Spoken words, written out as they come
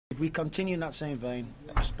we continue in that same vein,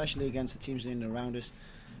 especially against the teams in and around us,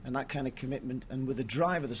 and that kind of commitment, and with the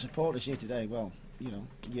drive of the supporters here today, well, you know,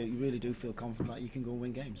 you really do feel confident that you can go and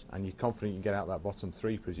win games. And you're confident you can get out that bottom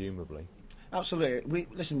three, presumably? Absolutely.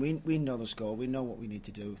 We know the score. We know what we need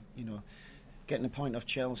to do. You know, getting a point off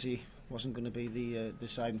Chelsea wasn't going to be the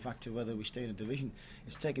deciding factor whether we stay in a division.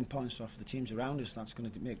 It's taking points off the teams around us that's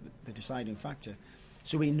going to make the deciding factor.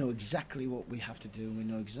 So we know exactly what we have to do, and we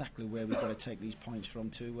know exactly where we've got to take these points from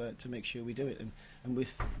to make sure we do it. And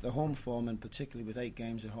with the home form, and particularly with 8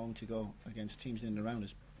 games at home to go against teams in and around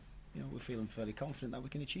us, you know, we're feeling fairly confident that we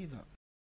can achieve that.